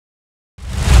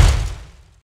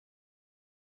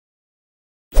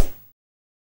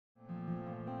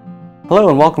Hello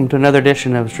and welcome to another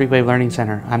edition of Streakwave Learning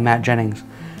Center. I'm Matt Jennings.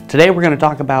 Today we're going to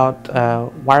talk about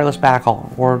wireless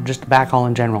backhaul, or just backhaul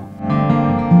in general.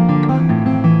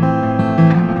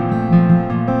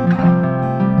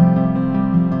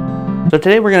 So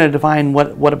today we're going to define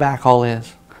what a backhaul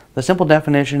is. The simple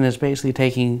definition is basically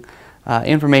taking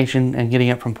information and getting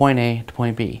it from point A to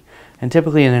point B. And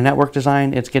typically in a network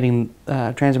design, it's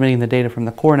transmitting the data from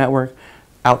the core network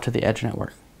out to the edge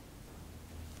network.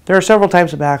 There are several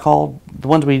types of backhaul. The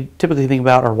ones we typically think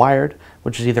about are wired,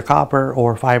 which is either copper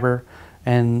or fiber,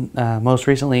 and most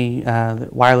recently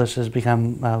wireless has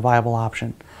become a viable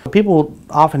option. People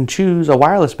often choose a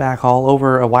wireless backhaul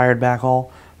over a wired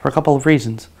backhaul for a couple of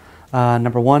reasons.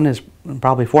 Number one is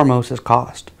probably foremost is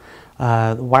cost.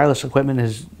 Wireless equipment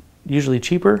is usually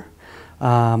cheaper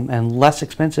and less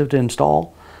expensive to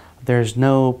install. There's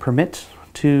no permit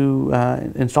to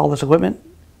install this equipment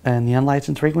and the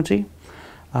unlicensed frequency.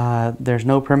 There's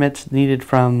no permits needed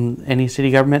from any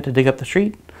city government to dig up the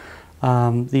street.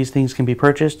 These things can be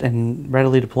purchased and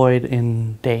readily deployed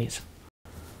in days.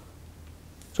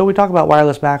 So we talk about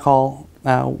wireless backhaul.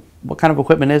 What kind of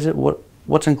equipment is it?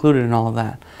 What's included in all of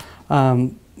that?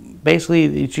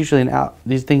 Basically, it's usually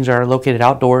these things are located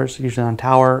outdoors, usually on a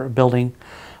tower or building,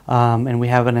 and we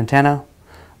have an antenna,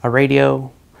 a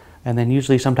radio, and then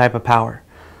usually some type of power.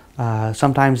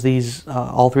 Sometimes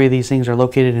all three of these things are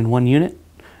located in one unit,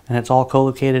 and it's all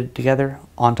co-located together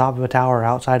on top of a tower or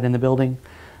outside in the building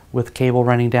with cable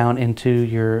running down into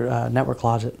your network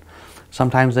closet.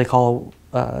 Sometimes they call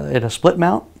it a split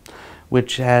mount,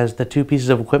 which has the two pieces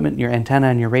of equipment, your antenna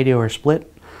and your radio, are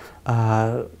split,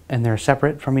 and they're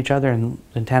separate from each other, and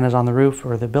the antenna's on the roof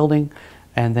or the building,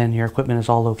 and then your equipment is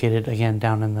all located again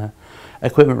down in the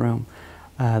equipment room.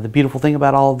 The beautiful thing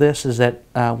about all of this is that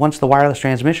once the wireless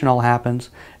transmission all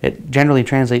happens, it generally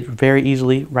translates very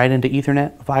easily right into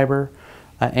Ethernet, fiber,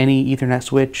 any Ethernet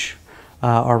switch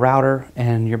or router,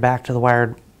 and you're back to the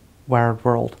wired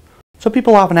world. So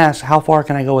people often ask, how far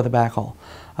can I go with a backhaul?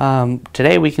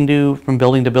 Today we can do from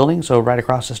building to building, so right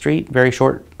across the street, very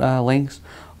short lengths,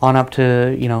 on up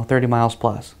to 30 miles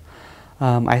plus.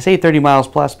 I say 30 miles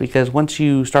plus because once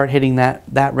you start hitting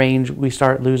that range, we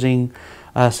start losing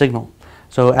signal.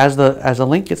 So as the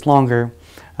link gets longer,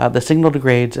 the signal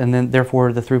degrades, and then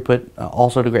therefore the throughput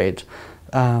also degrades.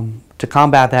 To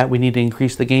combat that, we need to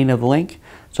increase the gain of the link,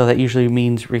 so that usually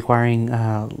means requiring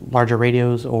larger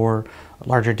radios or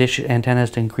larger dish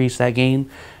antennas to increase that gain,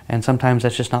 and sometimes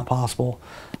that's just not possible.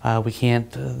 We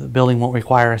can't, the building won't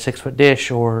require a 6-foot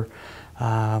dish, or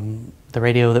the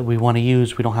radio that we want to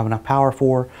use we don't have enough power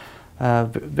for.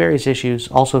 Various issues.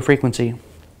 Also frequency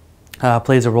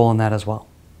plays a role in that as well.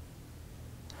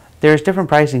 There's different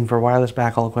pricing for wireless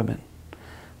backhaul equipment.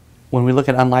 When we look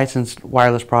at unlicensed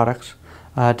wireless products,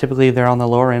 typically they're on the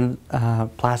lower end,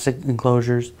 plastic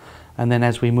enclosures, and then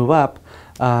as we move up,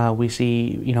 we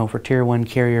see, for tier 1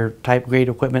 carrier type grade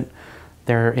equipment,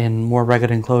 they're in more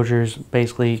rugged enclosures,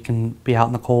 basically can be out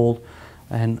in the cold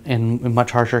and in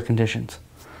much harsher conditions.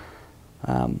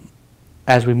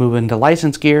 As we move into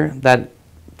licensed gear, that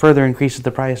further increases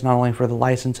the price, not only for the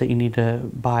license that you need to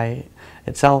buy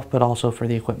itself, but also for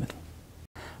the equipment.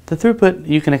 The throughput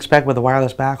you can expect with a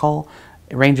wireless backhaul,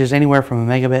 it ranges anywhere from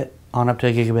a megabit on up to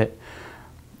a gigabit.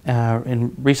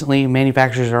 And recently,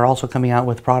 manufacturers are also coming out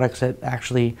with products that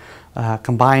actually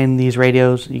combine these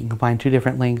radios. You can combine two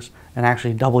different links and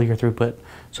actually double your throughput.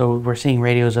 So we're seeing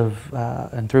radios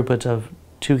and throughputs of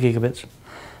 2 gigabits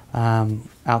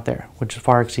out there, which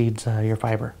far exceeds your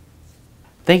fiber.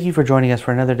 Thank you for joining us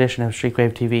for another edition of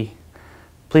Streakwave TV.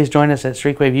 Please join us at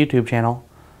Streakwave YouTube channel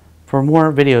for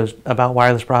more videos about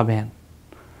wireless broadband.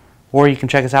 Or you can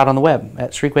check us out on the web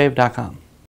at streakwave.com.